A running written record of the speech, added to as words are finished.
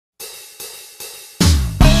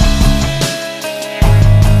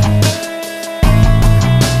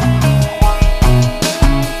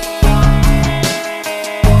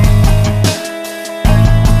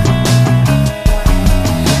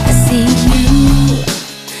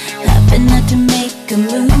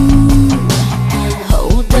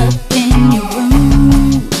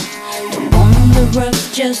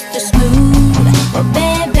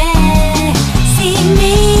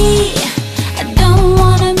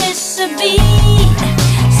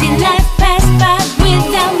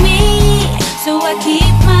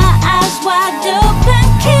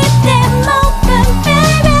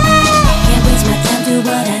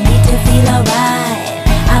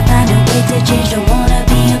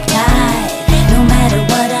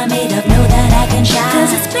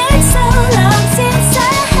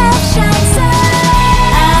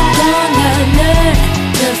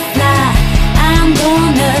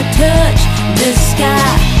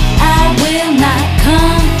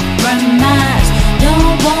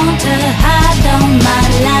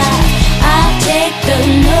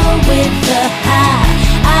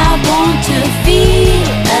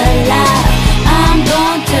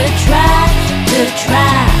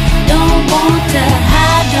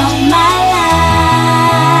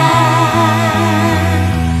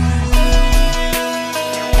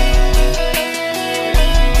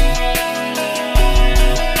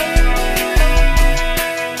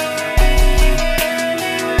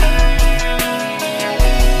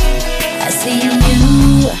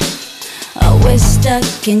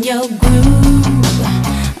stuck in your groove,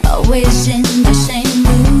 always in the same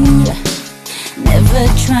mood, never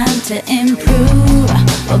trying to improve.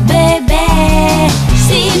 Oh baby,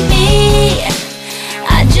 see me,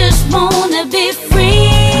 I just wanna be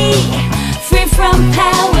free, free from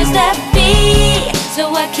powers that be.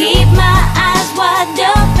 So I keep my eyes wide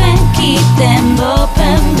open, keep them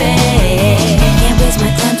open, babe. Can't waste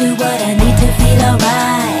my time, do what I need to feel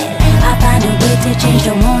alright. I find a way to change,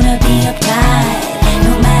 don't wanna be uptight.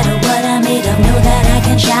 No matter what I made of, know that I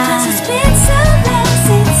can shine. 'Cause it's been so long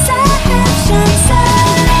since I have shone so.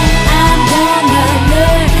 I'm gonna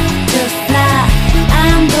learn to fly,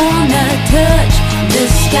 I'm gonna touch the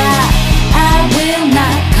sky. I will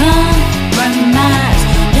not compromise,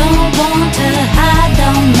 don't want to hide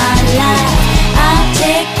on my life. I'll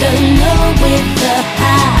take the low with the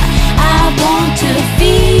high, I want to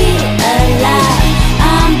feel alive.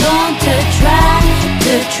 I'm going to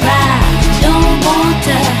try, don't want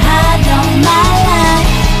to hide on my life.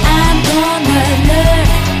 I'm gonna learn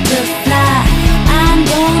to fly, I'm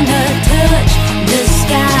gonna touch the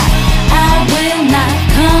sky. I will not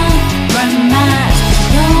compromise,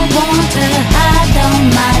 don't want to hide on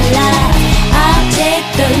my life. I'll take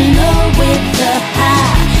the low with the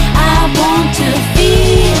high, I want to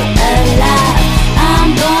feel alive. I'm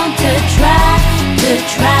going to try,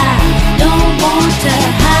 don't want to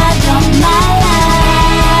hide on my life.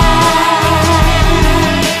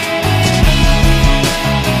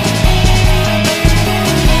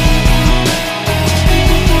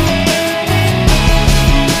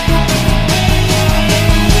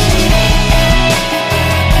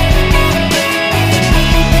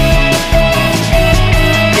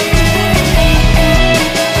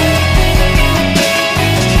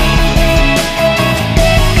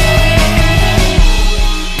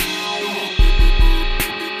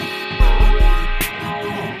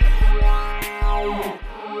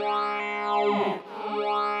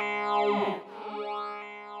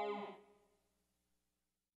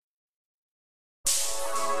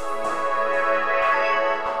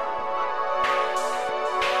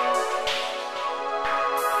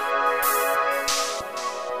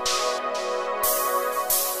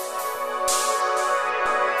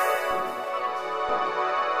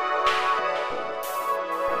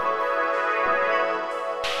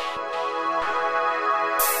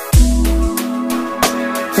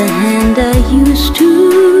 The hand I used to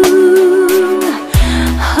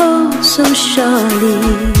hold so surely,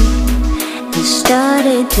 it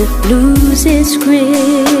started to lose its grip.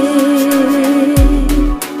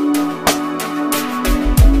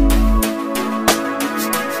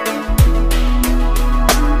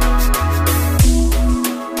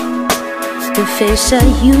 The face I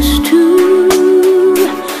used to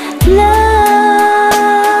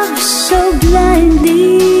love so blindly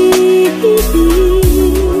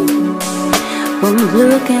won't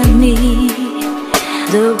look at me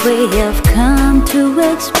the way I've come to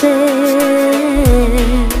expect.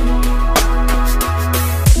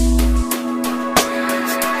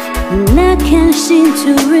 And I can't seem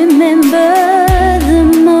to remember the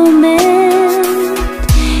moment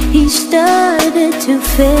he started to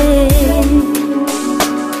fade.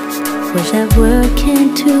 Was I working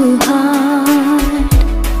too hard?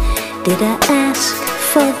 Did I ask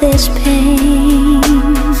for this pain?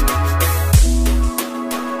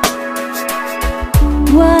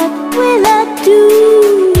 What will I do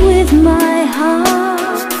with my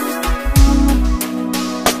heart?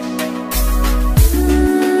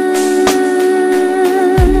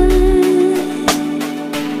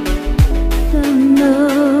 I don't know.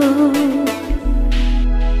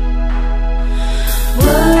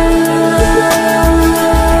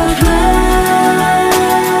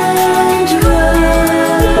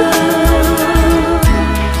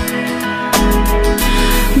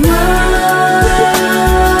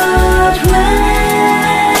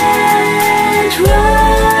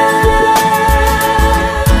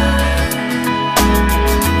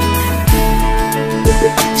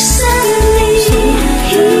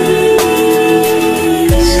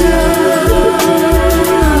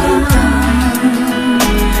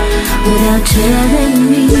 Telling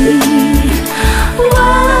me why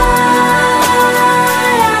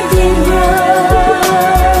I did wrong.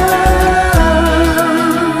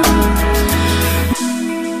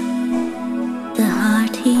 The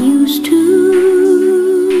heart he used to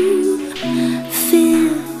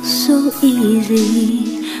feel so easy,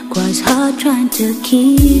 quite hard trying to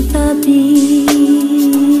keep a beat.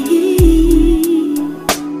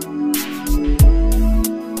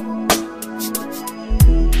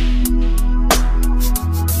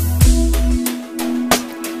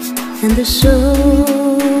 And the soul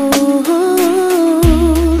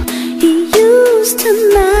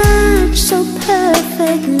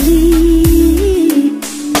perfectly.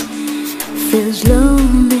 Feels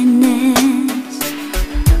loneliness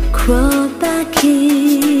crawl back in.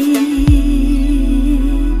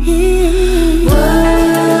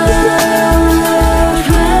 World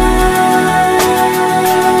wide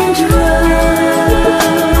road.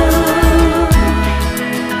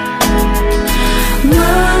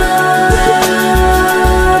 World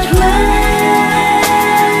wide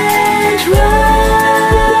road.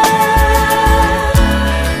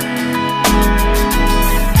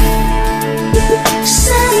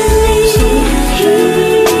 Suddenly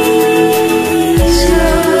he's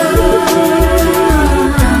gone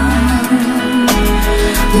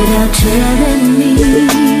without telling me.